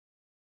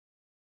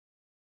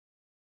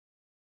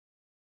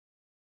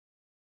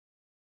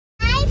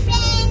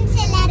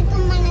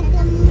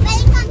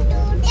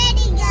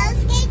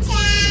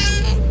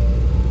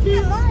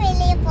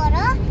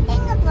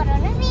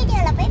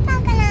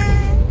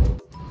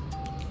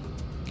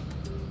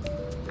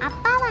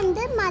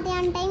வந்து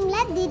மதியான டைம்ல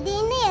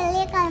திடீர்னு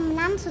எலிய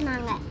கிளம்புனான்னு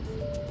சொன்னாங்க.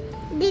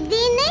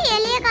 திடீர்னு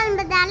எலிய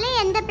கிளம்புறதால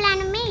எந்த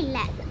பிளானுமே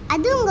இல்லை.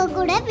 அது உங்க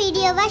கூட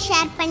வீடியோவை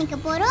ஷேர் பண்ணிக்க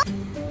போறோம்.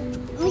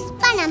 மிஸ்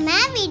பண்ணாம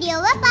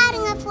வீடியோவை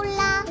பாருங்க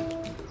ஃபுல்லா.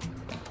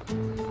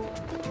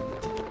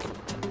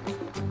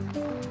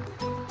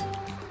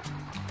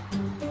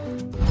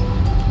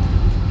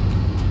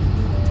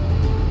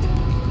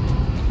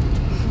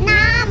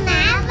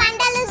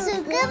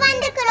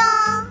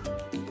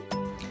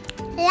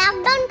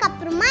 லாக்டவுனுக்கு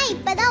அப்புறமா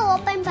இப்பதான்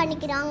ஓபன்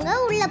பண்ணிக்கிறாங்க.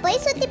 உள்ள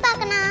போய் சுத்தி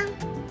பார்க்கலாம்.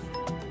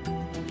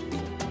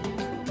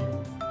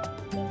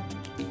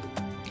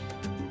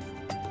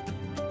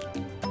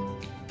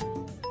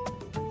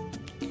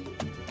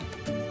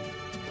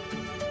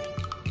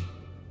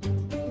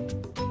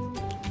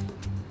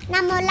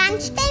 நம்ம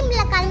லஞ்ச்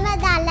டைம்ல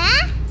கிளம்புறதால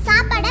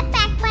சாப்பாடை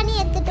பேக் பண்ணி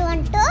எடுத்துட்டு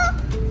வந்துட்டோம்.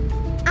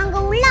 அங்க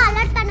உள்ள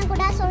அலர்ட் பண்ண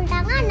கூட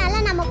சொல்லிட்டாங்க.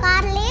 அதனால நம்ம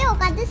கார்லயே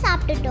உட்காந்து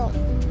சாப்பிட்டுட்டோம்.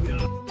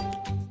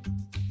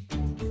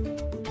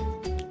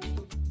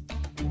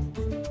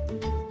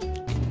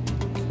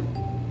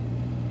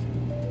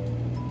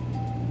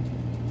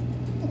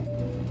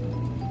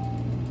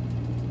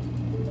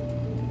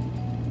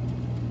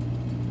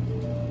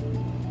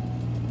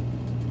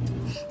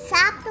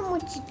 சாப்பிட்டு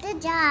முடிச்சிட்டு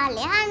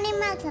ஜாலியாக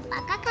அனிமல்ஸை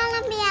பார்க்க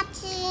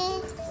கிளம்பியாச்சு.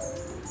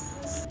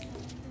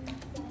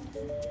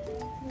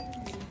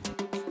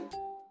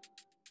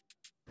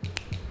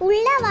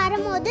 உள்ள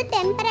வரும்போது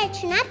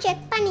டெம்பரேச்சர்னா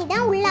செக் பண்ணி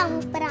தான் உள்ள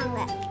அனுப்புறாங்க.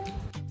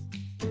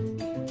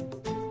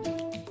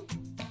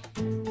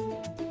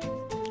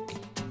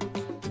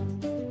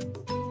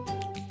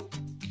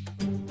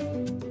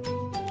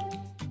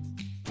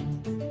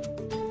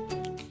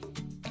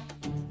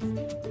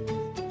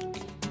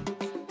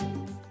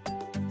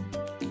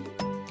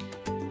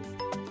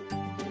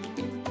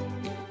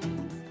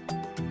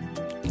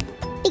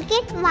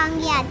 டிக்கெட்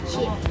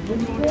வாங்கியாச்சு.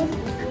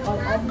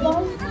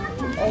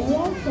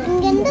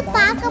 இங்கிருந்து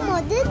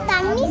பார்க்கும்போது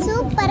தண்ணி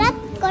சூப்பரா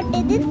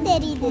கொட்டுது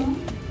தெரியுது.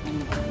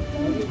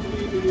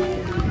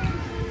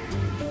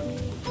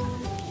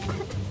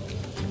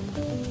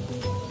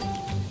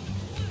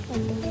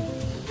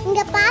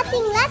 இங்க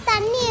பாத்தீங்களா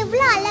தண்ணி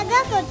எவ்வளவு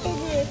அழகா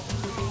கொட்டுது.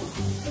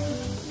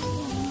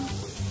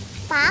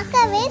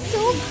 பார்க்கவே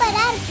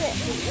சூப்பரா இருக்கு.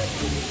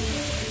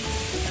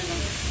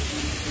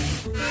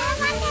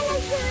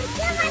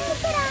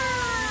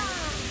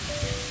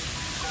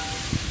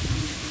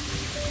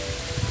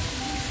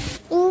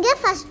 இங்க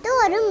ஃபர்ஸ்ட்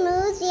ஒரு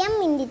மியூசியம்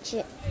இருந்துச்சு.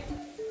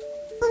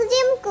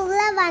 மியூசியம்குள்ள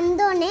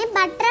வந்தோடனே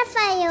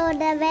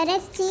பட்டர்ஃப்ளையோட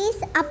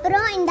வெரைட்டிஸ்,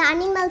 அப்புறம் இந்த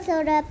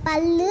அனிமல்ஸோட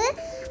பல்லு,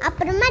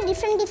 அப்புறமா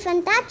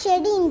டிஃப்ரெண்ட்டாக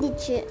செடி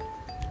இருந்துச்சு.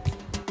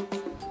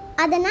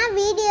 அதை நான்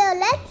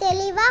வீடியோவில்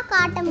தெளிவாக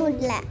காட்ட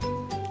முடியல.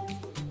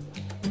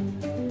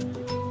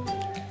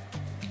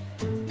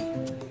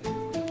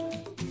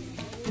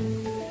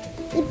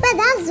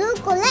 இப்பதான்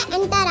ஜூக்குள்ள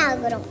என்டர்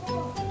ஆகுறோம்.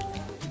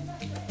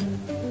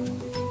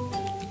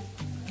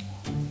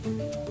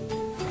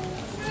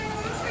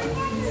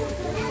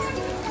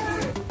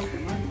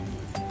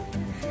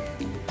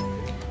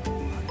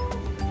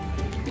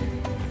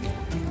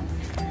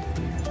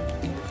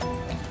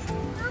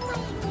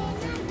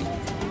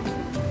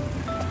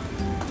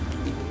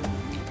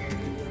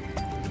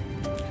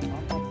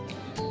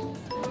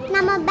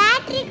 நம்ம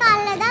பேட்டரி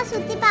கார்ல தான்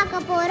சுத்தி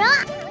பார்க்க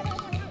போறோம்.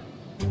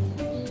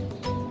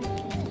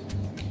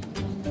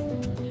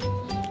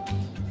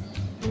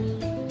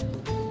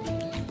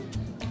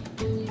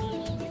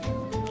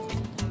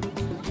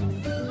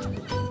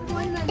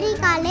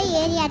 கால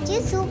ஏரியாச்சு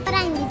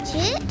சூப்பராக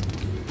இருந்துச்சு.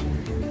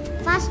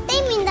 ஃபர்ஸ்ட்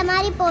டைம் இந்த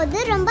மாதிரி போது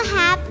ரொம்ப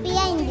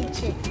ஹாப்பியாக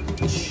இருந்துச்சு.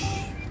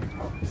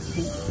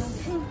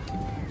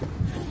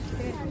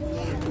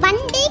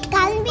 வண்டி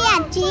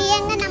கிளம்பியாச்சு.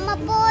 எங்க நம்ம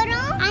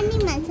போகிறோம்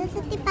அனிமல்ஸை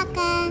சுற்றி பார்க்க.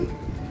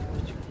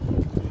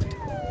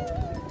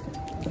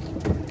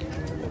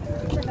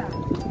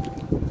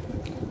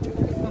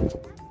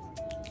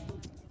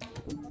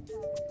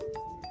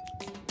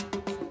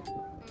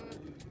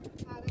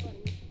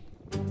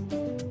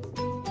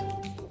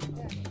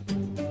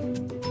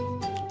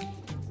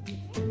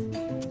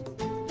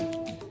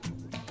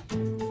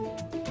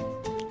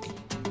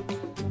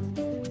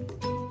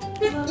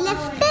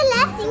 லெஃப்ட்ல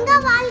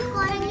சிங்கவால்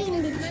குரங்கு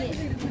இருந்துச்சு.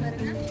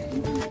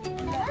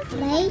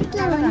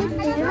 ரைட்ல வந்து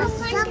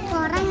பெருசா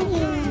குரங்கு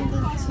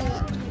இருந்துச்சு.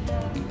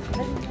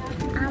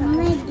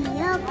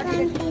 அமைதியா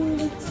உட்கார்ந்து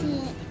இருந்துச்சு.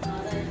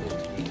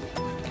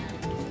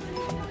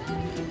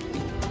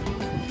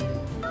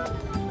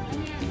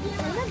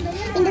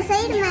 இந்த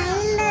சைடு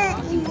மயில்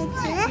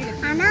இருந்துச்சு.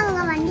 ஆனா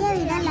அவங்க வண்டியை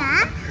விடல.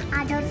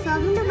 அதோட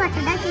சவுண்டு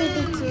மட்டும் தான்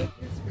கேட்டுச்சு.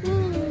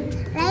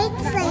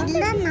 ரைட்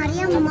சைடுல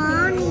நிறைய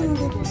மான்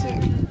இருந்துச்சு.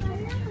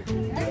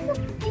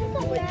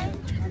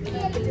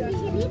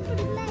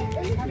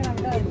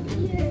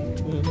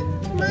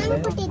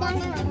 மான்குட்டி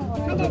தானே.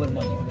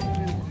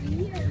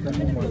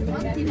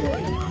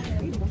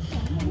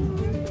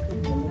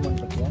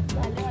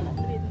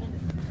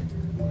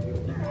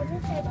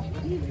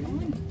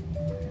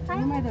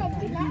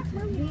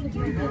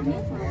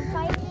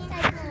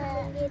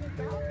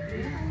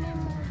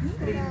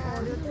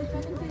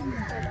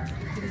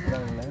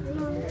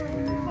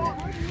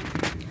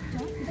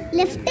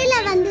 லெஃப்ட்ல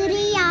வந்து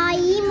ரியா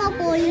ஈமோ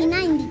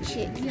கோழினா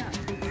இருந்துச்சு.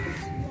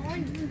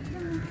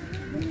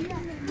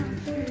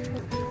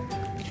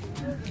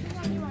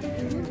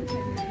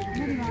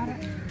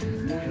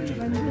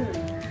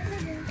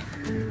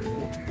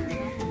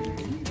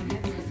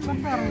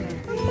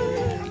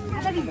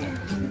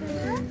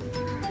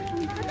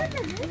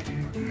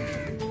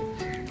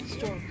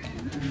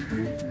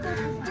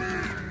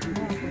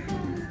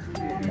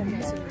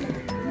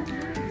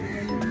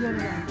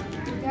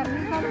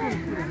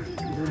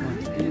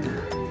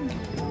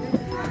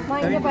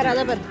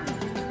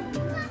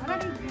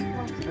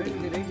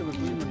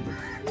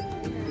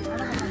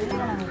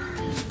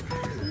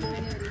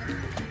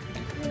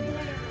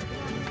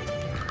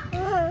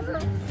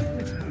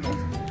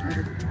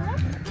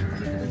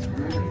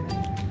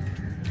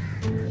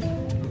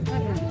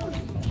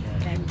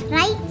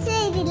 ரைட்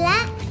சைடுல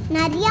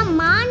நிறைய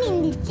மான்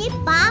இருந்துச்சு.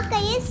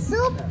 பார்க்கவே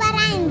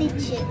சூப்பரா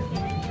இருந்துச்சு.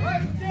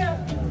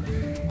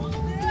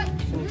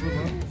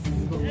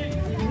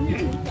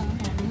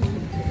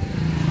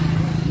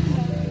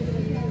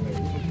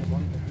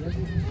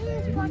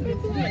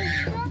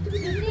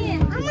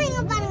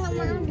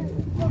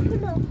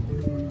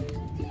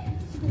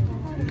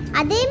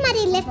 அதே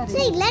மாதிரி லெஃப்ட்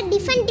சைடுல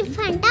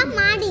டிஃபரெண்டா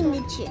மாடு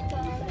இருந்துச்சு.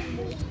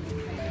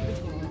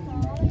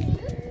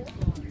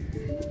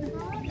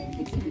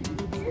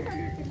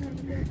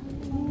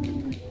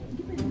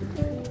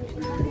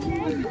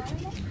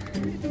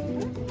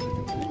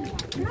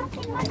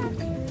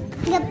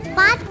 இங்க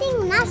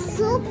பாத்தீங்கன்னா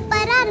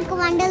சூப்பரா இருக்கு.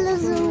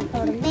 வண்டலூர் ஜூ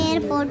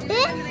பேர் போட்டு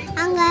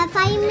அங்க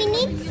 5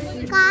 மினிட்ஸ்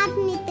கார்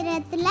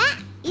நிறுத்தத்துல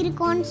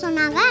இருக்கும்னு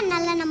சொன்னாங்க.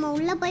 அதனால நம்ம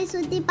உள்ள போய்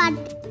சுத்தி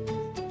பார்த்து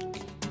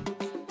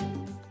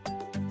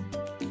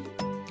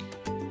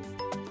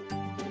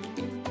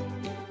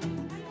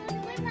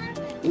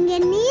இங்க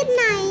நீர்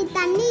நாய்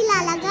தண்ணியில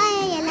அழகா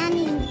எல்லாம்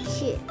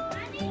நின்றுச்சு.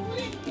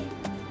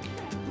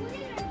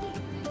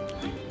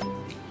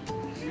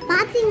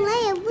 பாத்தீங்களா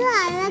எவ்வளவு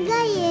அழகா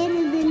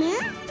ஏறுதுன்னு.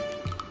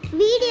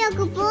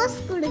 வீடியோக்கு போஸ்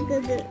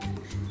கொடுக்குது.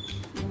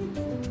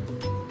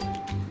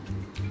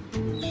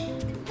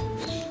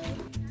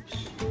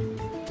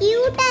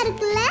 கியூட்டா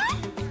இருக்குல்ல?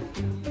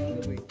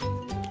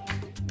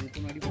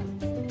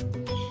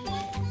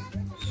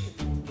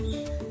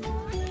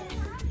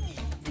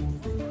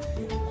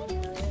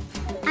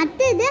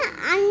 அடுத்தது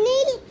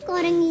அணில்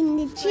குரங்கு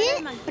இருந்துச்சு.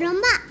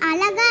 ரொம்ப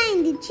அழகா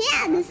இருந்துச்சு.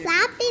 அது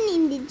சாப்பிட்டு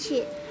நின்றுச்சு.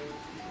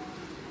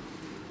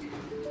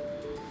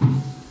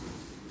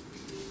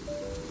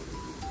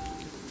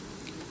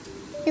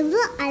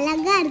 எவ்வளோ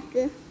அழகா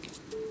இருக்கு.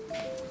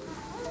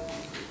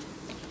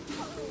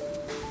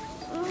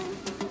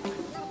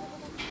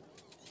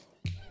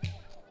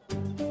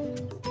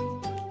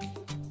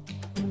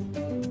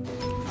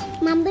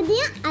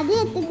 மறுபடியும் அதே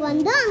இடத்துக்கு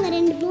வந்தோம். அங்க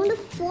 2-3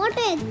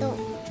 போட்டோ எடுத்தோம்.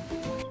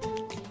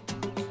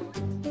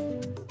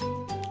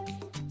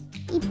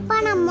 இப்ப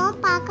நம்ம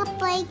பார்க்க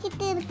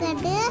போய்கிட்டு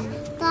இருக்கிறது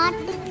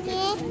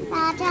காட்டுக்கே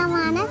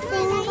ராஜாவான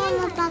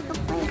சிங்கத்தை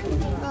பார்க்க போயிட்டு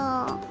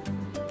இருக்கோம்.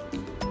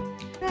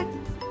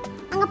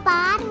 அங்க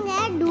பாருங்க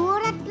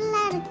தூரத்துல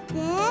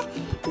இருக்கு.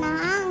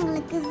 நான்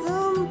உங்களுக்கு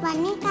ஜூம்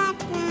பண்ணி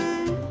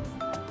காட்டுறேன்.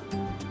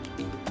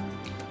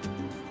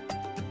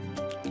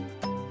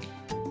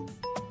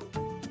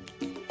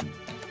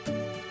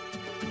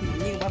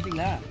 நீங்க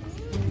பாத்தீங்களா?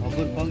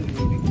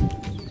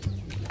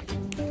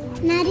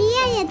 நிறைய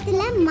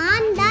இடத்துல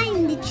மான் தான்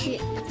இருந்துச்சு.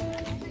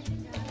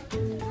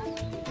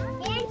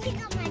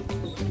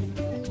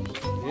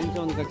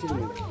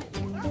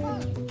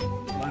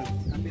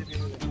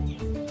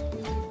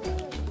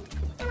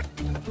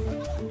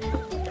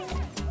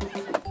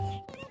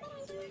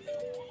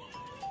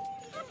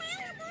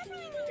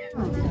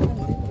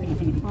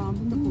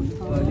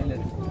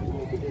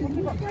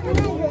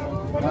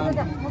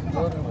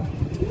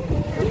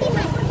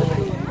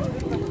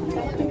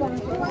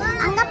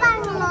 அங்க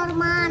பாருங்க ஒரு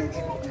மான்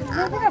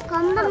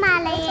கொம்பு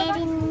மேல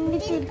ஏறி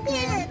நின்றுட்டு இருக்கு.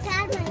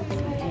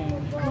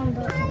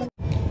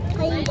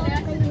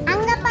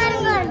 அங்க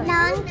பாருங்க ஒரு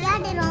டாங்கி.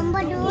 அது ரொம்ப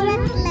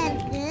தூரத்துல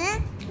இருக்கு.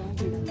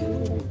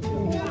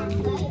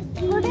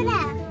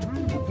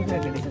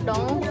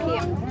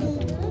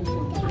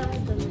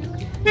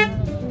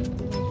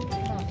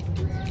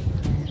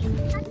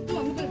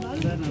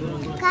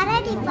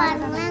 கரடி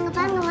பாருங்க. அங்க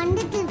பாருங்க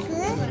வந்துட்டு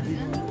இருக்கு.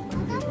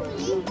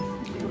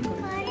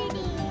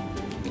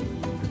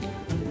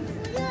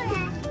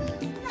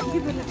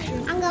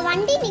 அங்க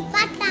வண்டி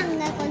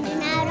நிப்பாட்டாங்க கொஞ்ச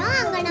நேரம்.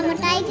 அங்க நம்ம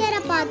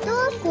டைகரை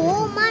பார்த்தோம்.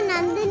 கோமா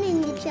நந்து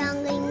நின்றுச்சு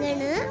அங்க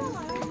இங்கன்னு.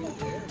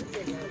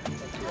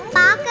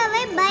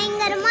 பார்க்கவே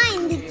பயங்கரமா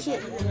இருந்துச்சு.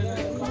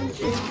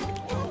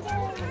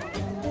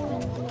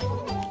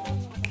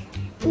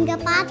 இங்க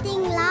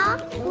பாத்தீங்களா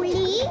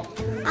புலி?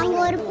 அங்க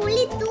ஒரு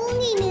புலி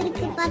தூங்கின்னு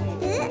இருக்கு.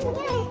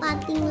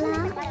 பாத்தீங்களா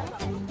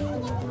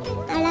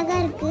அழகா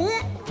இருக்கு.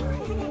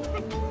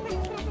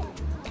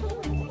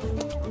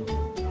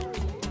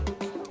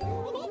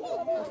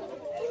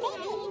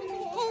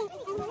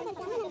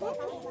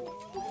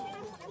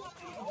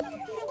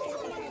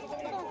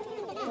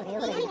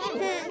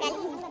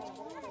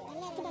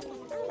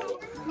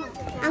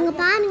 அங்க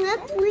பாருங்க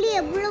புலி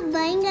எவ்வளவு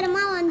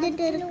பயங்கரமா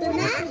வந்துட்டு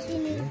இருக்குன்னு.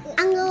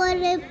 அங்க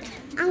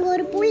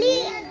ஒரு புலி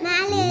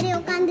மேல ஏறி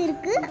உட்கார்ந்து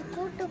இருக்கு.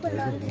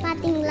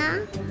 பாத்தீங்களா?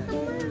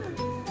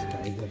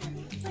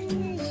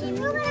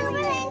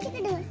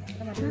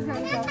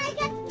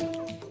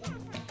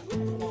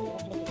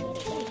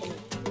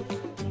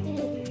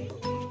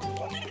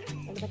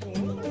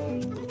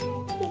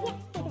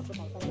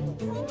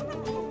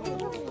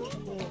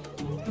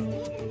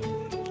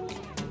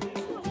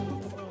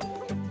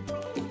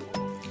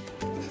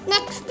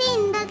 நெக்ஸ்ட்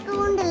இந்த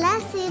கூண்டுல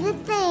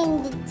சிறுத்தை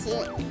இருந்துச்சு.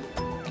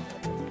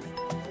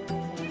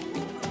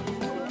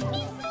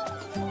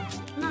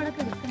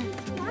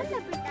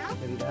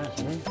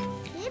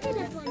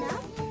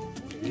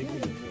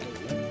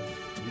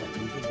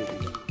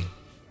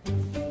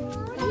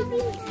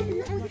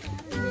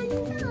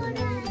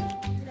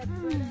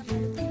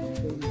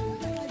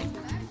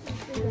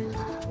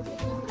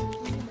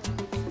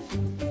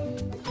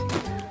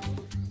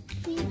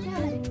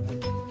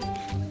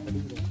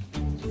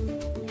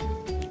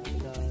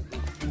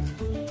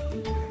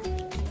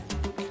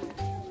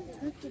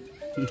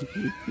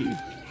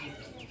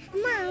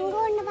 அம்மா அங்க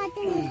ஒண்ணு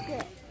பாத்து இருக்கு.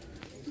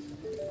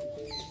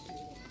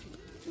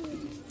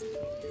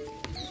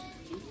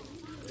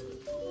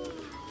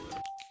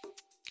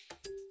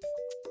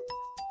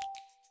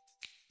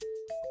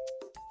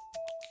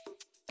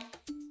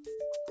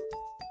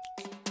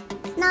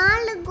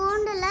 நாலு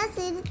கூண்டுல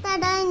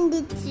சிறுத்தடா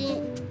இருந்துச்சு.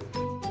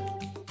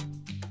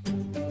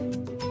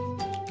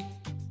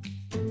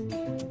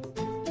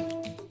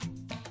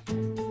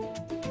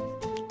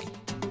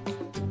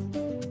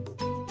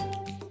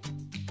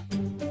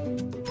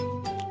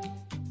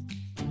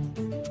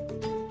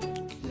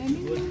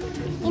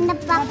 இந்த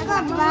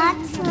பக்கம்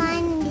பேர்ட்ஸ்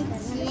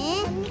வந்துச்சு.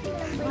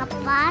 அங்க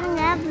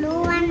பாருங்க ப்ளூ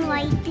அண்ட்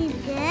ஒயிட்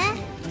இருக்கு.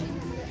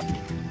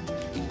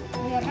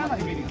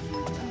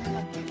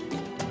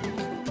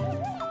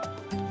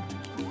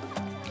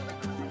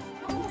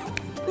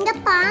 இந்த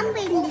பாம்பு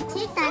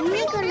இருந்துச்சு,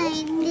 தண்ணிக்குள்ள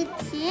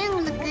இருந்துச்சு.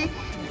 உங்களுக்கு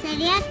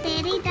சரியா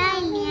தெரியுதா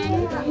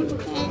இல்லையான்னு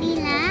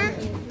தெரியல.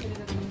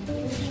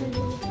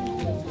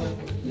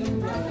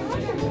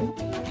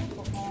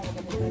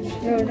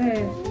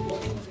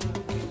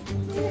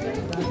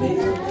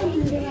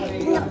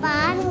 இங்க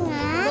பாருங்க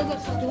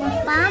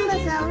பாம்பு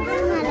சவுண்டு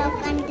மேல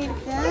உட்காந்துட்டு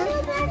இருக்கு.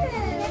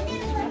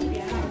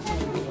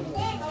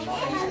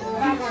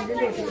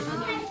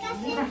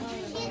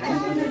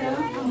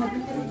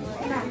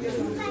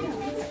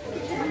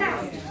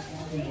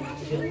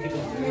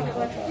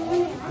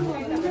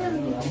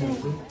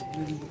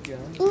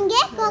 இங்க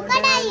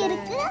கொக்கடாய்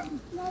இருக்கு.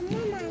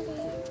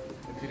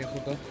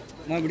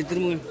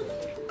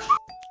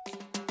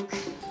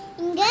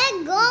 இங்க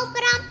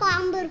கோபுரா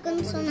பாம்பு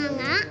இருக்குன்னு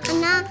சொன்னாங்க.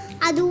 ஆனா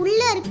அது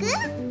உள்ள இருக்கு.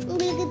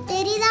 உங்களுக்கு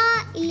தெரியுதா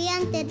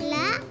இல்லையான்னு தெரியல.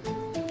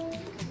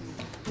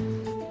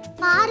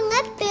 பாருங்க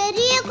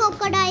பெரிய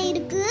கொக்கடாய்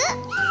இருக்கு.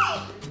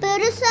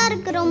 பெருசா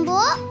இருக்கு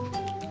ரொம்ப.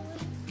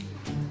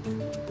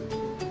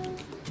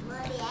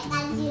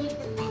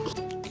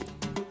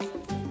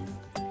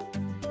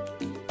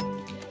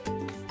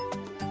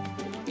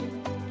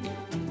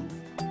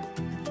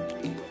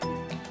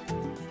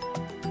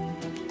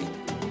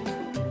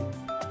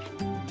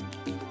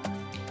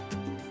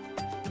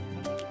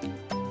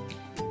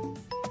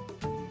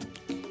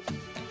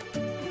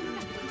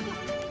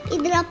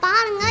 இதுல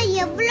பாருங்க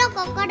எவ்வளவு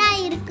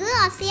கொக்கடாய் இருக்கு.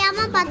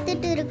 அசையாம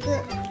பார்த்துட்டு இருக்கு.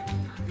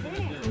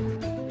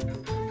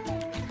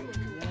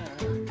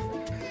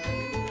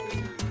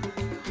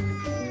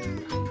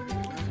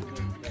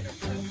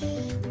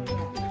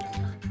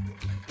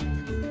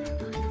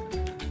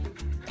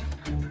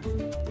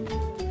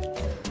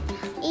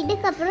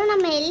 இதுக்கப்புறம்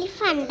நம்ம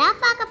எலிஃபண்டா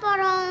பார்க்க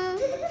போறோம்.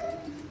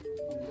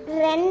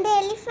 2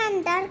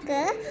 எலிஃபண்ட் தான்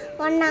இருக்கு.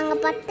 ஒன்னு அங்க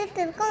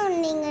படுத்துட்டு இருக்கு,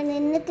 ஒன்னு இங்க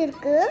நின்னுட்டு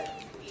இருக்கு.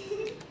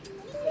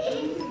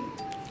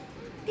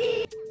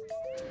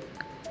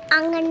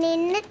 அங்க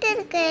நின்னுட்டு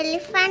இருக்க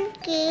எலிஃபண்ட்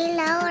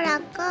கீழே ஒரு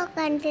அக்கா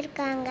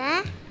உட்காந்துருக்காங்க.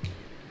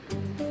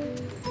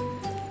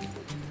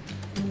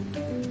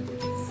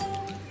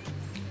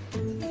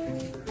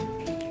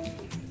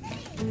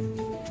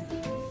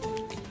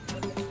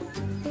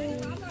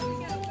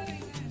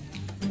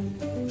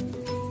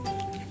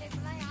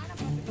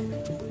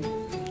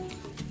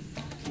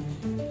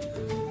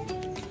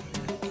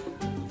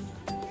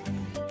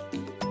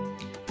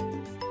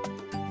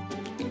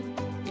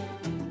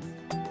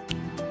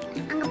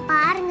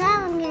 பாருங்க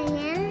அவங்க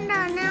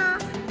ஏண்டோன்னா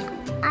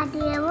அது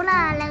எவ்வளோ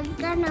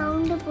அழகா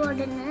நவுண்டு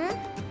போடுன்னு.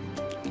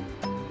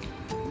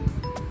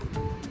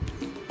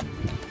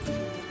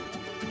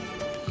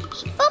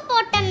 இப்போ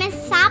போட்டோன்னு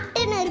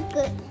சாப்பிட்டுன்னு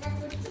இருக்கு.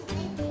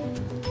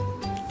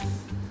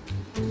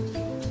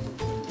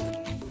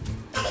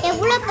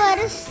 எவ்வளோ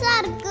பெருசா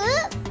இருக்கு.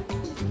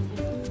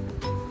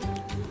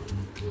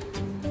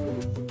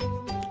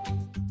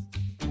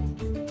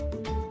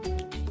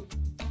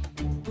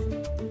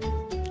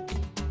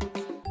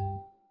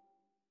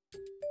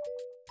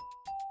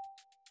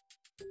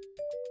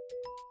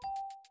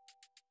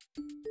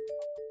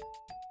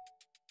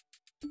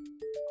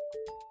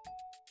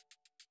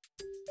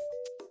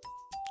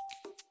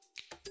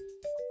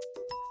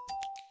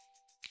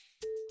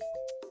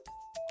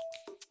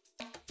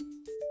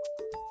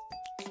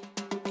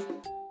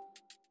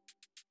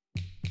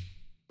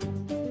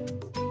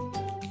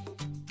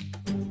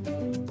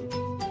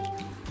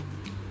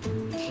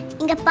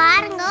 இங்க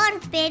பாருங்க ஒரு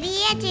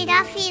பெரிய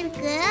ஜிராஃபி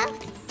இருக்கு.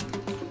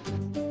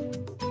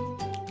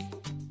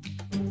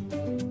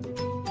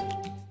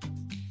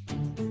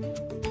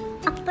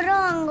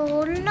 அப்புறம் அங்க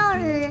உள்ள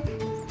ஒரு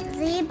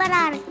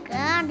ஜீப்ரா இருக்கு,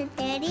 அது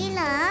தெரியல.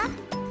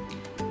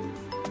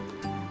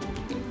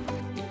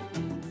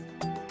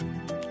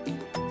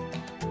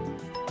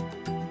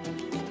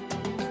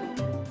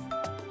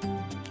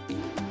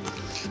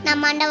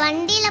 நம்ம அந்த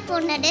வண்டியில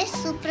போனது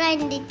சூப்பரா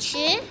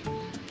இருந்துச்சு.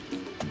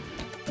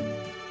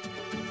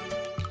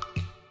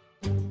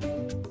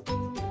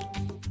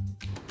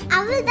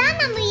 அவ்வளவுதான்,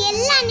 நம்ம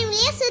எல்லா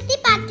அனிமலையும் சுத்தி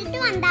பார்த்துட்டு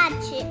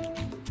வந்தாச்சு.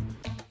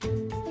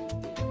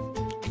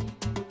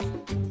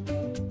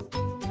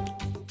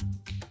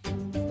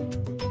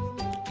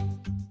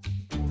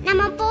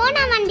 நம்ம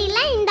போன வண்டியில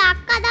இந்த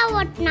அக்கா தான்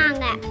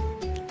ஓட்டுனாங்க.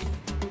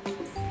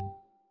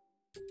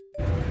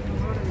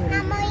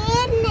 நம்ம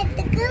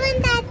ஏறினத்துக்கு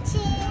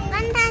வந்தாச்சு.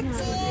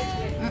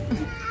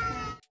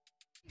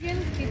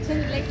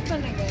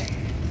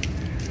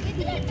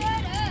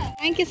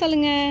 தேங்க்யூ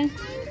சொல்லுங்க.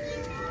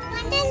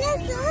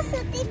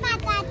 சுத்தி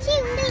பார்த்தாச்சு.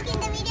 உங்களுக்கு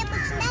இந்த வீடியோ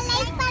பிடிச்சிருந்தா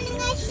லைக்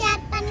பண்ணுங்க,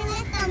 ஷேர் பண்ணுங்க,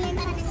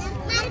 கமெண்ட் பண்ணுங்க.